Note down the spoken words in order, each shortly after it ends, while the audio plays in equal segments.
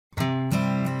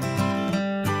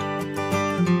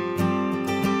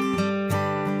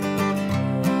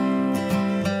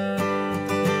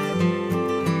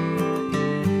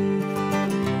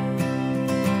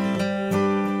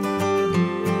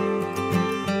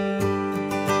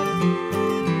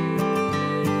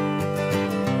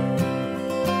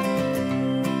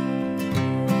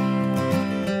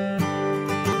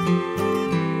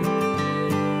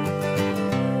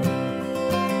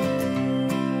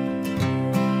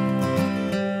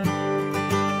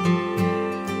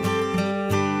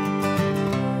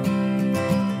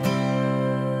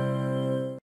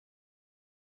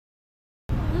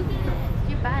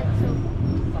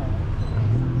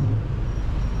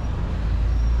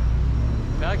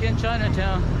Back in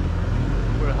Chinatown.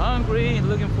 We're hungry and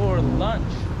looking for lunch.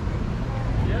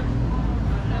 Yeah.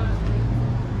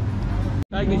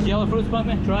 Like these yellow fruits,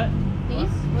 Buckman? Try it. These?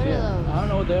 What are those? I don't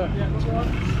know what they are.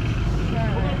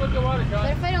 But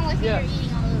if I don't like it, you're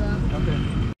eating all of them. Okay.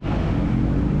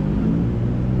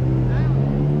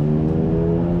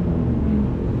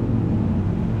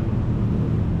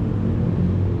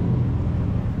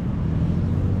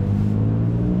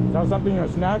 Is that something you're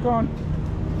snack on?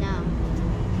 No.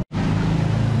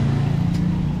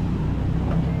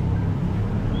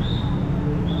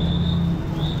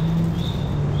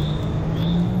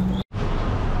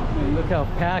 Look how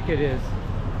packed it is.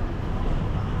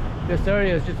 This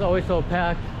area is just always so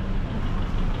packed.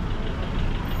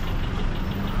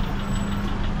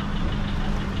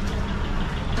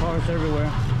 Cars everywhere.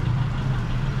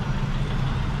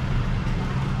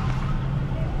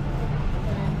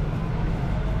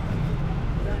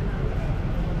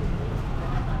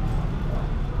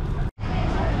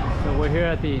 So we're here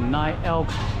at the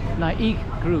Naik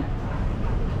group.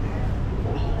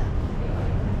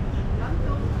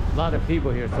 A lot of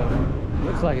people here, so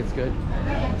looks like it's good.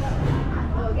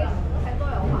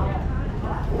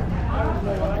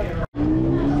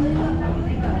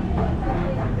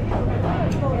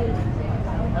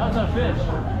 That's our fish.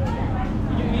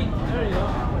 Can you eat? There you go.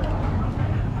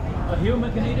 A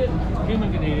human can eat it? A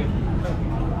human can eat it.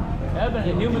 Evan,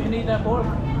 a human can eat that pork?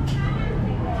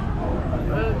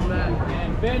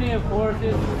 And Benny, of course,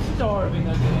 is starving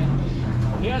again.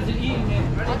 He hasn't eaten in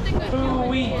 2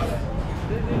 weeks.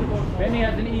 Benny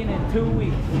hasn't eaten in 2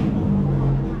 weeks.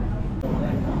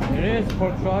 It is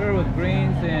pork trotter with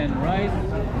greens and rice,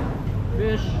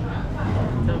 fish,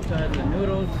 sometimes the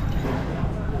noodles.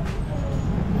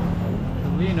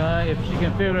 Lena, if she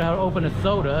can figure out how to open a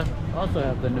soda, also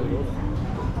have the noodles.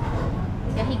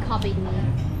 Yeah, he copied me.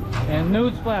 And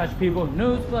newsflash, people,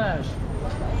 newsflash.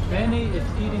 Benny is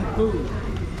eating food.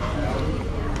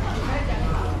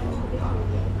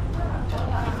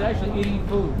 He's actually eating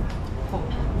food.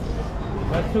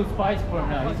 That's too spicy for him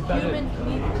now. He's better.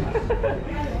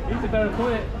 He's better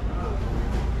quit.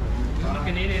 You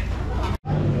can eat it.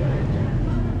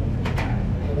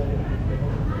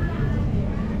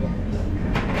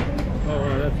 Oh,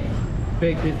 that's a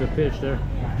big piece of fish there.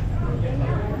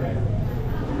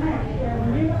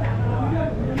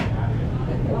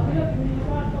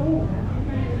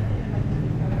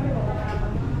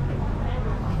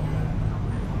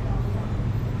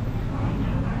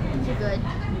 Is it good?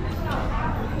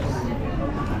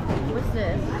 What's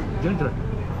this? Ginger.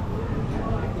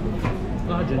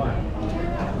 Ginger.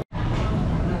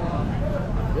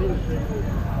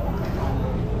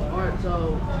 Alright, so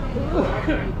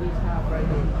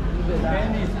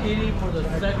Benny's eating for the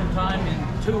second time in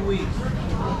 2 weeks.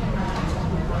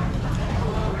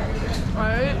 I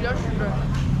ate yesterday.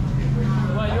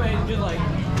 Well, you ate just like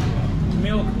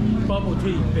milk bubble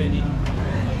tea, Benny.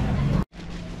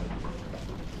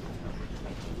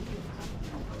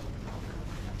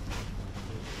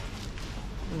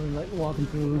 We're like walking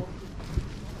through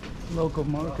local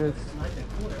markets.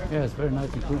 Yeah, it's very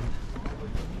nice and cool.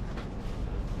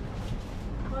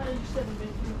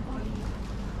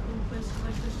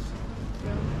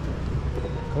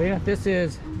 Oh yeah, this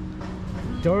is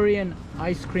durian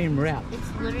ice cream wrap.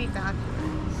 It's literally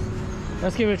backwards.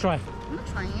 Let's give it a try. I'm not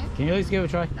trying it. Can you at least give it a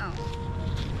try? No.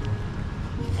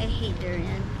 I hate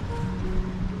durian.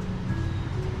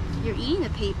 You're eating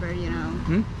the paper, you know.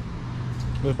 Hmm?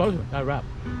 We're both that wrap.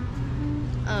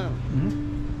 Oh.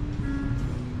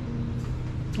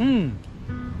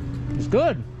 It's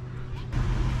good.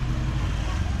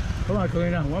 Come on,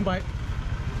 Kalina, one bite.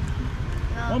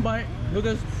 No. One bite.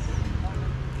 Lucas.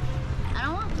 I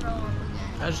don't want to throw up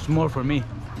again. That's more for me.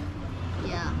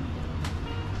 Yeah.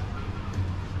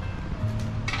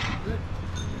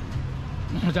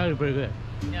 It's actually pretty good.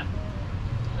 Yeah.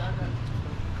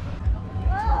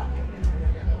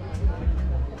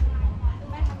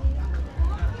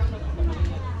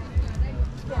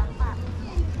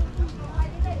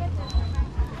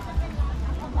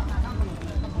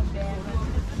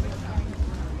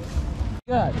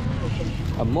 Got a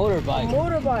motorbike.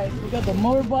 Motorbike. He got the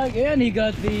motorbike and he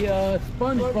got the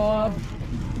SpongeBob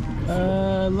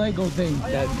Lego thing.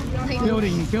 That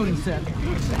building set.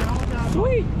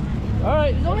 Sweet. All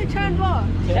right. It's only $10.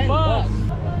 $10.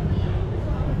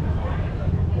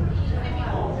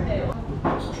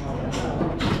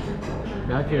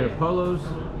 Back here at Polo's.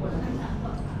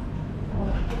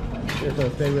 Here's our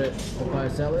favorite papaya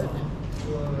salad.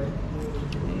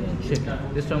 And chicken.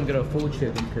 This time I'm gonna get a full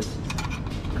chicken because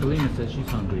Kalina says she's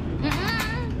hungry.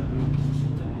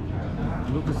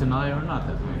 Lucas and I are not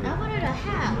that hungry. I wanted a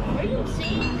half. See?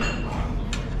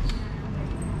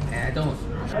 I don't.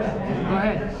 Go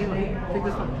ahead. Take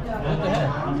this one. What the heck?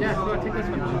 Yeah, go ahead. Take this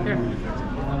one. Here.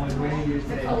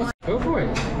 Go for it.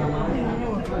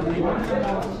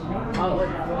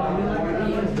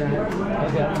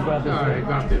 Okay, I'm grab this. Alright,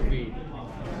 grab the feet.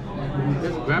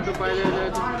 Just grab it by the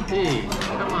feet.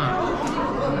 Come on.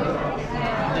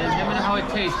 Then let me know how it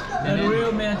tastes. And the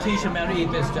real man teach him how to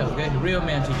eat this stuff, okay? The real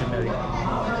man teach him how to eat.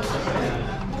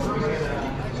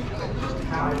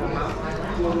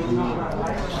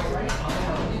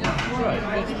 That's right.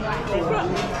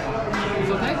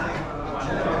 It's okay?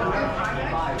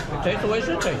 It tastes the way it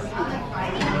should taste.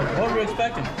 What were you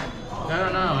expecting? I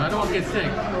don't know. I don't want to get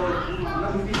sick.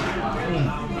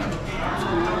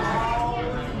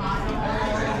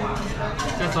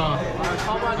 That's all.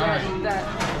 How about that? Eat that.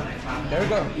 There we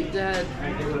go. Eat that.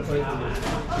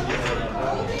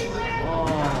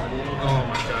 Oh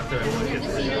my God. There. Just eat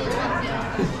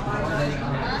this one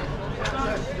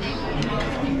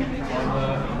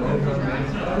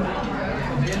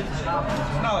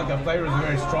It's not like the flavor is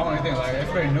very strong or anything like that.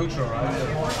 It's very neutral, right?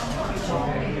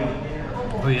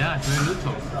 Oh yeah, it's very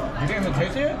neutral. You didn't even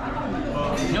taste it?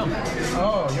 No.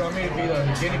 Oh, you want me to be the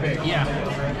guinea pig? Yeah.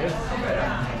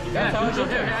 That's how it should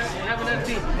Here, taste. have another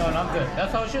seat. No, I'm good.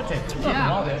 That's how it should taste. There's nothing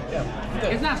wrong with it. Yeah.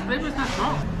 Good. It's not flavor. It's not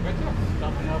strong. Right there.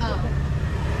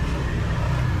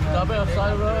 Stop it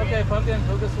outside, bro. Okay, pumpkin,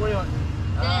 focus where you want.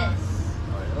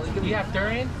 This. You have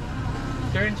durian?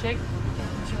 Durian shake?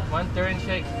 One durian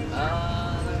shake.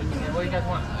 What do you guys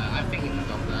want? I think it's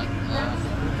of that.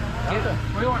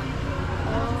 What do you want?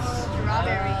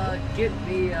 Strawberry. Get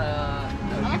the I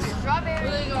want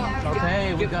strawberry.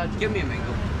 Okay, we got you. Give me a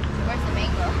mango. Where's the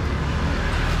mango?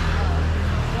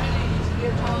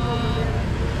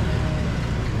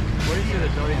 Where do you see the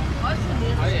durian?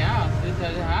 Oh yeah,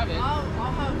 they have it.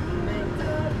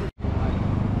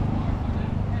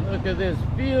 Look at this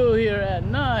view here at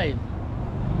night.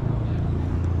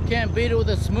 Can't beat it with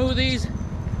the smoothies.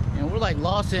 And we're like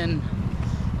lost in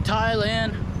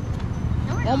Thailand.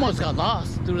 Almost got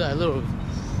lost through that little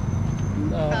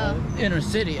inner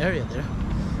city area there.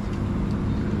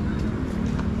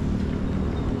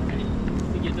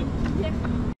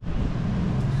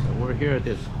 So we're here at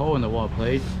this hole in the wall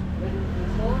place.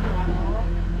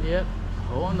 Yep,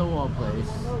 hole in the wall place.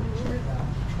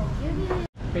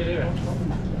 Hey there.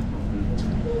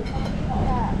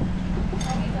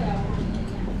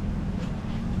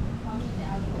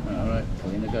 Alright,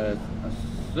 Kalina got a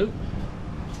soup.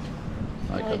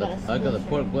 I got the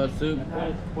pork blood soup.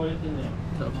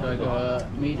 So I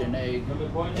got meat and egg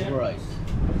rice.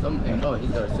 Something. Oh,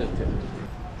 he's got a soup too.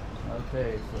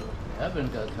 Okay, so Evan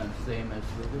got kind of the same as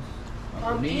Lucas.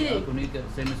 Uncle Neat got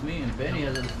the same as me, and Benny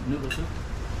has a noodle soup.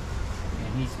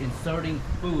 And he's inserting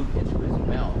food into his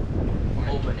mouth,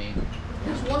 opening.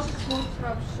 This was a small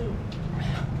crab soup.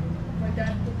 My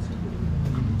dad put soup in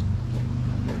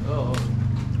it. Oh,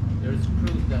 there's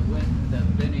proof that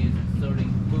Benny is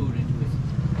inserting food into his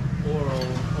oral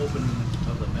opening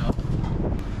of the mouth.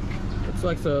 Looks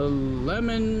like a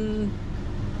lemon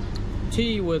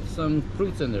tea with some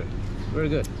fruits in there. Very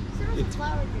good. It's a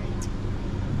flower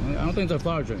drink. I don't think it's a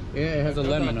flower drink. Yeah, it has a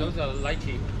lemon. Those are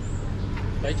lychee.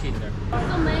 Lychee in there.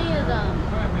 So many of them.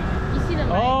 You see them,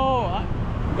 right? Oh,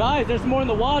 guys, there's more in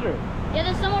the water. Yeah,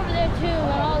 there's some over there too.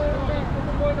 And all over there.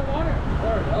 More in the water.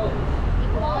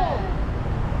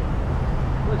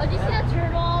 Oh, did you see that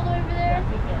turtle all the way over there?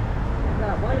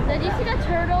 Did you see that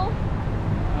turtle?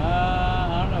 I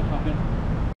don't know, pumpkin.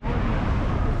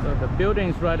 So the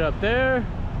building's right up there.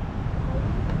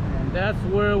 And that's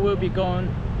where we'll be going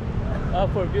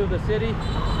up for a view of the city.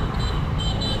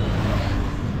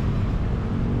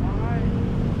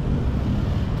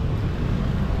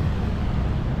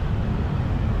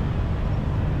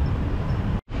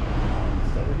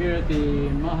 So we're here at the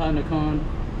Mahanakan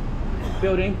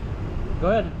building. Go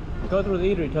ahead, go through the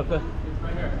eatery, Tupka.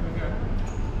 Right here.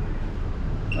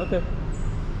 Okay.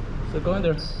 So go in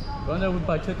there. Go in there, we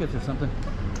buy tickets or something.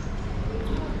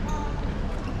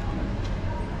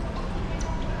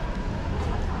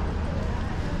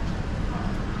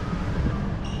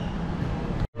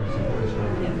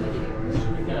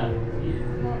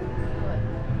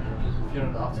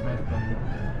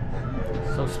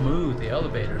 So smooth, the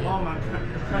elevator. Oh my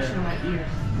god, the pressure in my ear.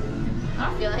 I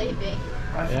don't feel anything.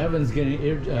 Evan's getting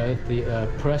the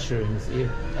pressure in his ear.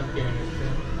 I'm getting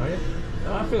it. Are you?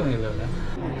 Oh, I'm feeling a little now.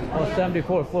 Oh,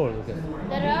 74th floor, look at it.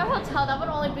 At our hotel, that would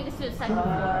only bring us to the second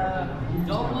floor.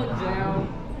 Don't look down.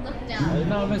 Look down. It's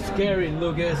not even scary,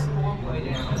 Lucas.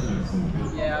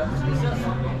 Yeah, it's just,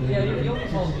 yeah, you'll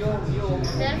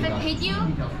Then if I paid you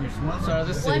Here's one side of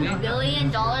the city. $1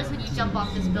 billion, would you jump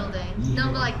off this building?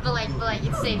 No, but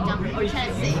it's safe jumping.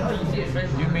 Pretend it's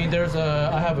safe. You mean there's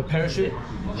I have a parachute?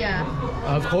 Yeah.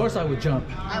 Of course I would jump.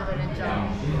 I wouldn't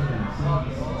jump.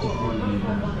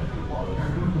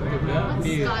 Look at that What's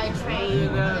view. SkyTrain?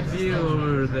 Look at that view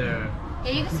over there.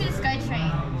 Yeah, you can see the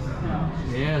SkyTrain.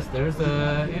 Yes, there's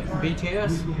the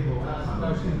BTS.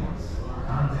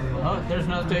 Oh, there's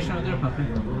another station over there, puppy.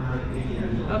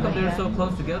 How come they're so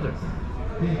close together?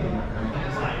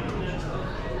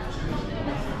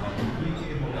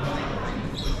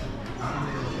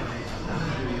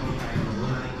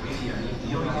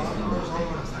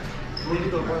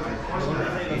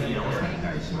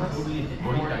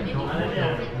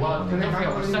 Well, don't forget,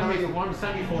 we're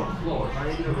 74th floor.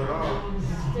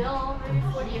 Still maybe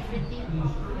 40 or 50.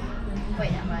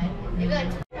 Wait, never mind. Maybe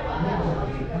like.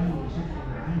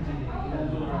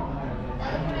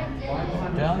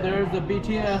 Down there's the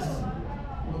BTS.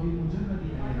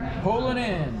 Pulling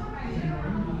in.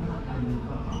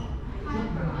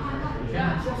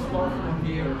 Yeah, it's just far from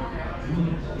here.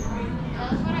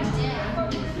 That's what I did.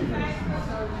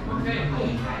 Okay,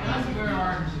 that's where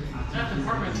our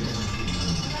apartment is.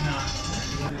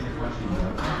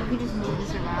 We just move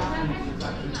this around.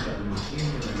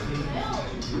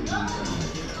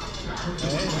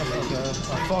 Okay, that's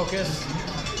a focus.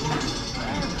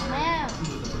 Wow.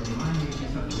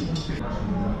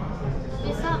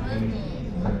 It's not moving.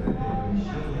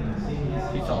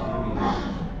 He's all.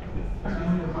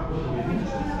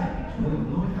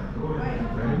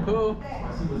 Very cool.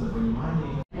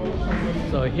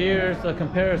 So here's a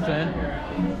comparison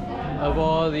of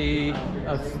all the,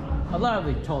 a lot of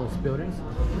the tallest buildings.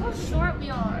 How short we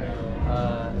are.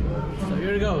 So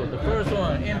here we go. The first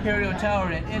one, Imperial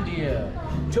Tower in India,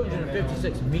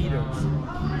 256 meters.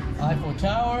 Eiffel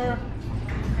Tower,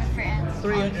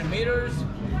 300 meters.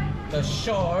 The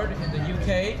Shard in the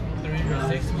UK,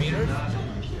 306 meters.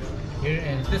 Here,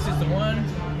 and this is the one,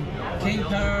 King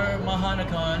Power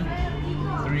Mahanakan,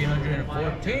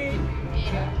 314.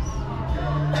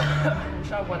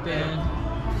 Then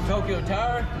Tokyo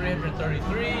Tower,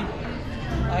 333.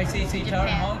 ICC Tower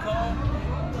in Hong Kong,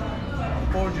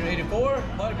 484,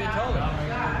 quite a bit taller.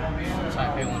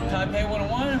 Taipei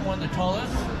 101, one of the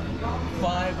tallest,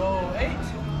 508.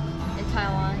 In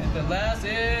Taiwan. And the last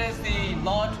is the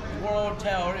Lot World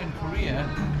Tower in Korea.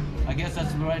 I guess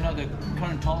that's right now the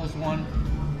current tallest one.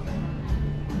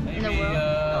 Maybe, In the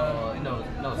world? No.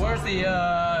 Where's the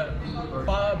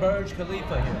Burj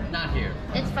Khalifa here? Not here.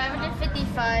 It's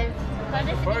 555. Burj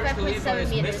Khalifa 555.7 is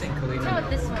meters. missing, Khalifa. How about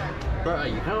this one?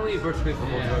 You can only Burj Khalifa.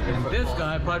 And this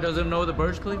guy probably doesn't know what the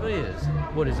Burj Khalifa is.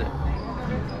 What is it?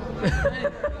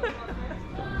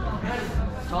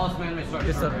 Tallest man-made structure.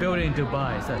 It's a building in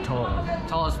Dubai. It's that tall.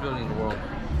 Tallest building in the world.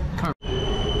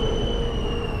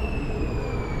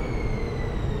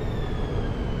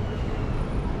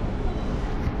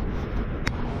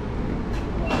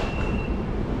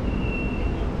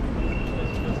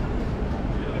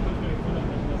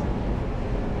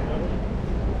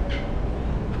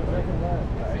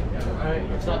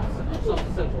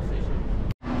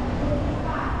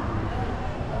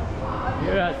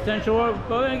 You're at Central World.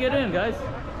 Go ahead and get in, guys.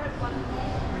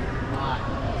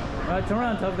 Alright, turn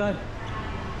around, tough guy.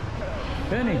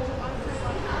 Penny.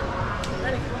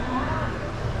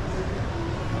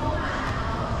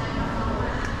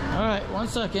 Alright, 1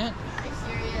 second. Are you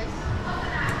serious?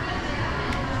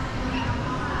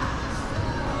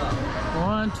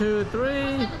 1, 2,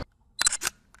 3.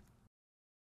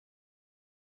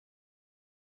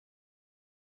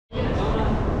 So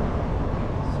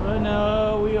right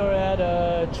now we are at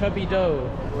Chubby Dough,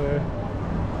 where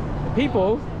the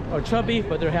people are chubby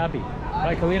but they're happy.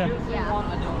 Right, Kalina? Yeah. I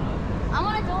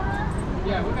want a donut.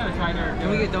 Yeah, we're gonna try there. Can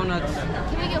we get donuts? Can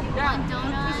we get one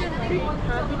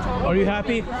donut? Are you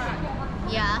happy?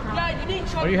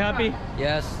 Yeah. Are you happy?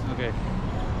 Yes. Okay.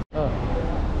 Oh,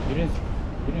 you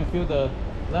didn't feel the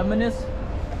lemoniness?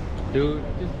 Dude,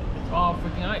 it's all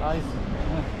freaking ice. Ice.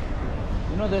 Yeah.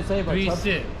 You know they say about Grease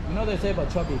it. You know they say about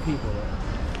chubby people, right?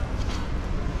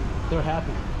 They're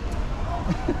happy.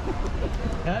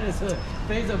 That is the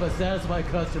face of a satisfied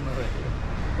customer right here.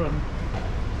 From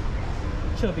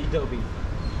Chubby Dobie.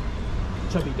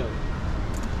 Chubby Dough.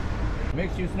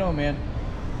 Makes you snowman.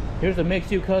 Here's a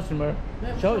makes you customer.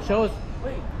 Show us.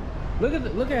 Wait. Look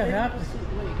how happy.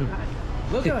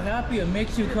 Look how happy a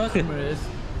makes you customer is.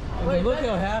 And then look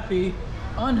how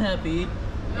unhappy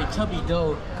a Chubby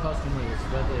Dough customer is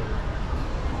right there.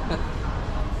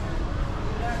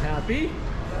 Happy?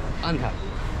 Unhappy.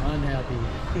 Unhappy.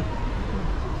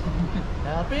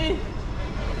 Happy?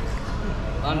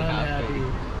 Unhappy.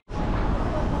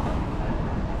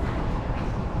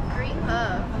 Green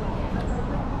puff.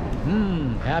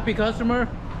 Happy customer?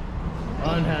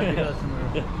 Unhappy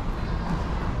customer.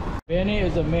 Benny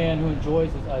is a man who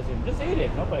enjoys his ice cream. Just eat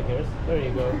it. Nobody cares. There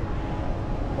you go.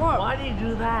 What? Why do you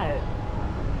do that?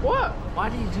 What? Why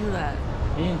do you do that?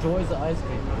 He enjoys the ice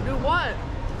cream. Do what?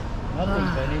 Nothing,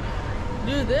 Benny.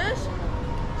 Do this?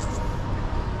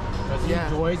 Because he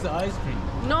enjoys the ice cream.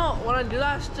 No, when I do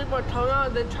that, I stick my tongue out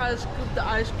and then try to scoop the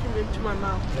ice cream into my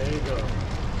mouth. There you go.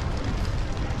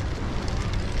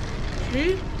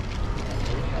 See?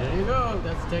 There you go.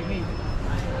 That's the technique.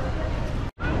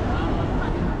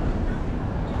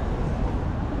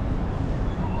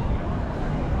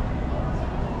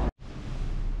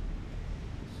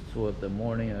 So what the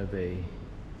morning of a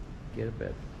get up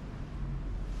at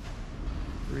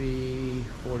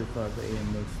 3:45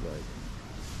 a.m. looks like.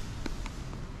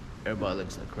 Everybody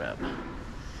looks like crap.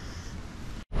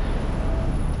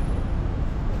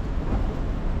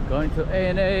 Going to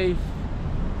A&A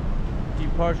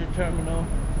departure terminal.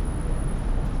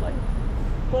 It's like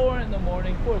 4 in the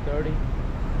morning, 4:30.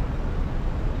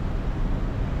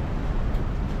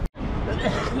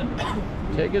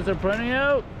 Tickets are printing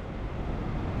out.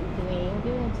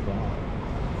 Doing it today.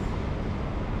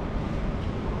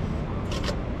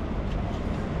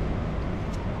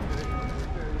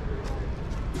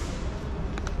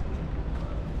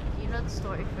 You know the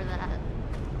story for that?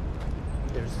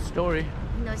 There's the story.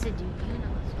 No, I said, do you know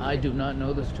the story? I do not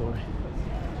know the story.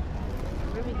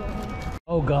 Where are we going?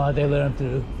 Oh God, they let him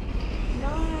through.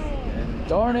 No.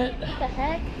 Darn it. What the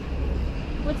heck?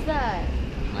 What's that?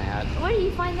 My hat. Where did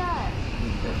you find that?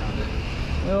 I found it.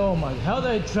 Oh my, how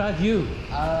did they track you?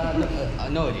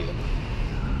 No idea.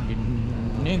 You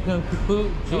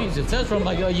nincompoop. Jesus, that's from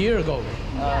like a year ago.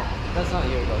 That's not a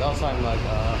year ago. That was time like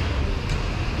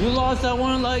You lost that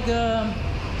one like Years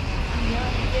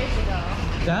ago.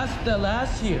 that's the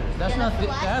last year. That's Yeah, not that's the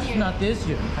last that's year. not this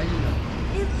year. how do you know?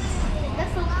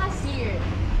 That's the last year.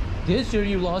 This year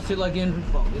you lost it like in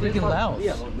freaking Laos.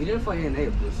 Yeah, well, we didn't find any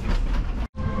of this year.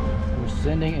 We're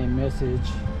sending a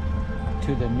message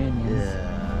to the minions.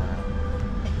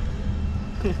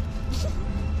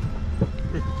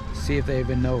 See if they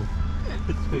even know.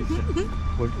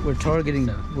 We're targeting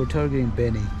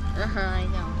Benny. I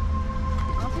know.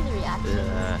 I'll see the reaction.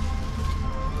 Yeah.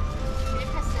 Can I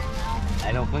press send now?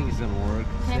 I don't think it's gonna work.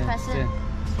 Can I press it?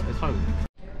 It's probably.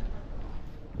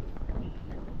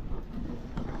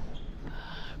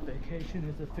 Vacation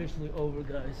is officially over,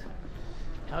 guys.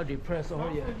 How depressed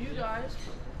are you? You guys.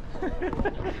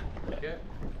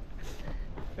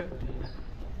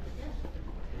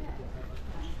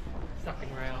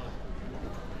 Sucking around.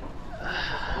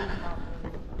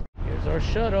 Here's our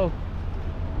shuttle.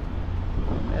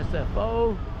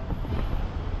 SFO.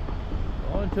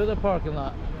 Going to the parking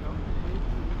lot.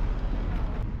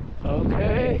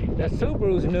 Okay, that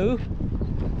Subaru's new.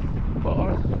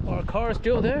 But our car's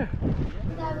still there.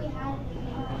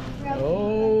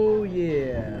 Oh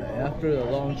yeah, after a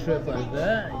long trip like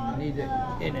that, you need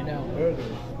to In-N-Out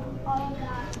burgers.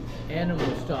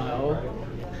 Animal style.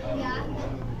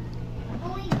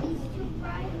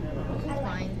 It's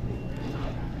fine.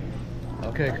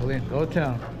 Okay, Colleen, go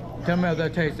town. Tell me how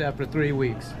that tastes after 3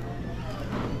 weeks.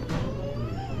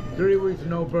 3 weeks,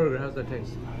 no burger. How's that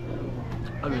taste?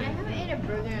 I haven't ate a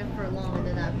burger for longer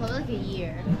than that, probably like a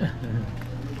year.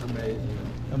 Amazing.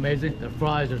 Amazing. The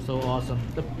fries are so awesome.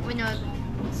 The Wait, no,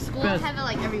 school Best- have it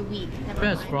like every week. Never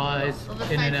best mind. fries, Well,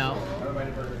 besides In-N-Out. school.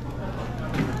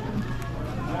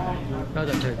 How's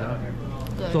that taste? Huh?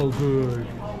 Good. So good.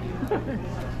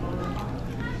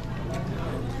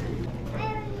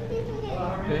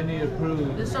 Benny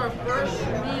approved. This is our first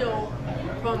meal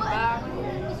from back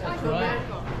That's from right.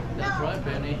 Bangkok. That's right,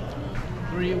 Benny.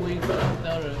 3 weeks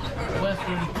without a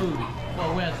Western food.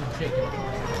 Well, we had some chicken.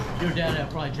 Your dad had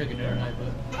fried chicken the other night,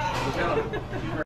 but